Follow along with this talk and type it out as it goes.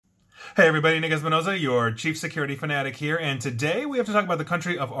Hey everybody, Nick Espinosa, your chief security fanatic here, and today we have to talk about the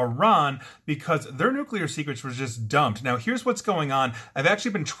country of Iran because their nuclear secrets were just dumped. Now here's what's going on. I've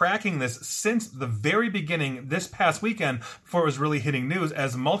actually been tracking this since the very beginning this past weekend before it was really hitting news,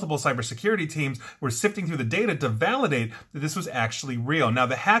 as multiple cybersecurity teams were sifting through the data to validate that this was actually real. Now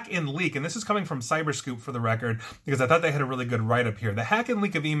the hack and leak, and this is coming from Cyberscoop for the record, because I thought they had a really good write-up here. The hack and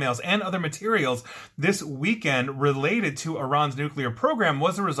leak of emails and other materials this weekend related to Iran's nuclear program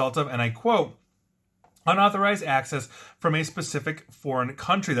was the result of, and I quote, unauthorized access from a specific foreign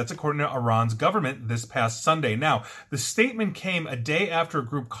country. That's according to Iran's government this past Sunday. Now, the statement came a day after a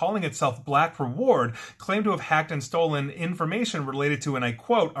group calling itself Black Reward claimed to have hacked and stolen information related to, and I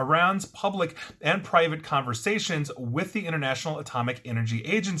quote, Iran's public and private conversations with the International Atomic Energy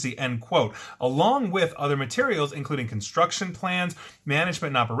Agency, end quote, along with other materials, including construction plans, management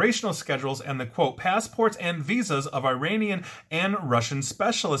and operational schedules, and the quote, passports and visas of Iranian and Russian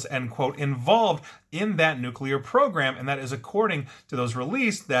specialists, end quote, involved in that nuclear program, and that is according to those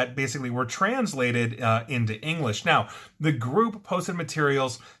released that basically were translated into English. Now, the group posted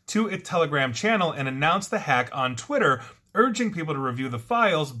materials to its Telegram channel and announced the hack on Twitter, urging people to review the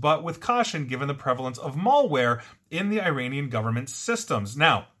files, but with caution given the prevalence of malware in the Iranian government systems.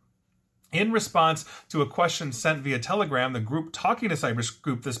 Now, in response to a question sent via Telegram, the group talking to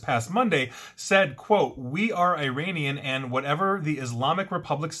Cyberscoop this past Monday said, quote, we are Iranian and whatever the Islamic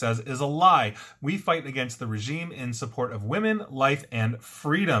Republic says is a lie. We fight against the regime in support of women, life, and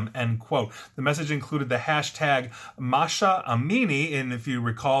freedom, end quote. The message included the hashtag Masha Amini, and if you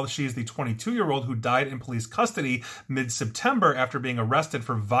recall, she's the 22-year-old who died in police custody mid-September after being arrested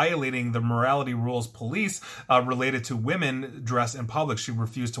for violating the morality rules police related to women dress in public. She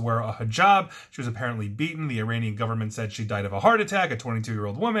refused to wear a hijab. She was apparently beaten. The Iranian government said she died of a heart attack, a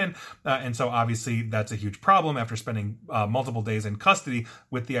 22-year-old woman. And so obviously that's a huge problem after spending multiple days in custody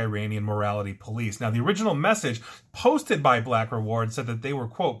with the Iranian morality police. Now, the original message posted by Black Reward said that they were,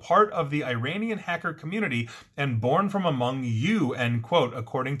 quote, part of the Iranian hacker community and born from among you, end quote,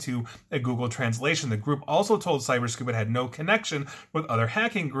 according to a Google translation. The group also told Cyberscoop it had no connection with other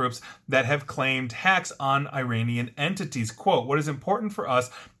hacking groups that have claimed hacks on Iranian entities. Quote, what is important for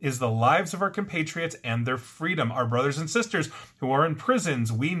us is the lives of our compatriots and their freedom. Our brothers and sisters who are in prisons,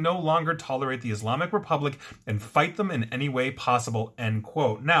 we no longer tolerate the Islamic Republic and fight them in any way possible, end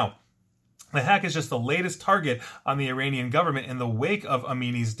quote. Now, the hack is just the latest target on the Iranian government in the wake of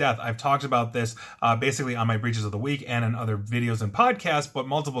Amini's death. I've talked about this basically on my Breaches of the Week and in other videos and podcasts, but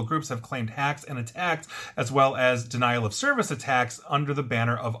multiple groups have claimed hacks and attacks, as well as denial of service attacks under the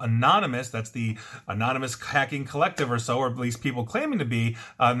banner of Anonymous. That's the Anonymous Hacking Collective or so, or at least people claiming to be,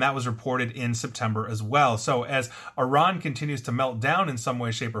 and that was reported in September as well. So as Iran continues to melt down in some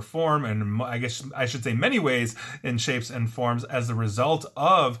way, shape, or form, and I guess I should say many ways in shapes and forms as a result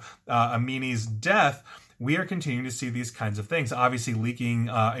of Amini's death, we are continuing to see these kinds of things. Obviously, leaking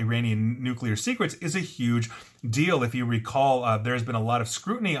Iranian nuclear secrets is a huge deal. If you recall, there's been a lot of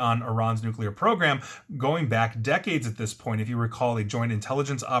scrutiny on Iran's nuclear program going back decades at this point. If you recall, a joint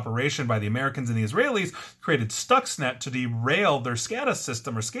intelligence operation by the Americans and the Israelis created Stuxnet to derail their SCADA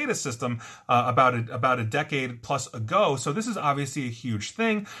system about a decade plus ago. So this is obviously a huge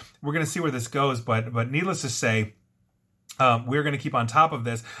thing. We're going to see where this goes, but needless to say, we're going to keep on top of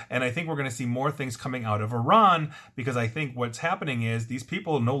this, and I think we're going to see more things coming out of Iran, because I think what's happening is these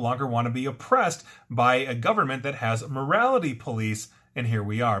people no longer want to be oppressed by a government that has morality police, and here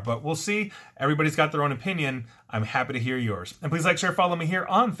we are. But we'll see. Everybody's got their own opinion. I'm happy to hear yours. And please like, share, follow me here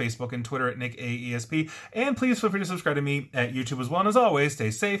on Facebook and Twitter at NickAESP, and please feel free to subscribe to me at YouTube as well. And as always, stay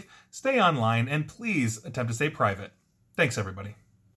safe, stay online, and please attempt to stay private. Thanks, everybody.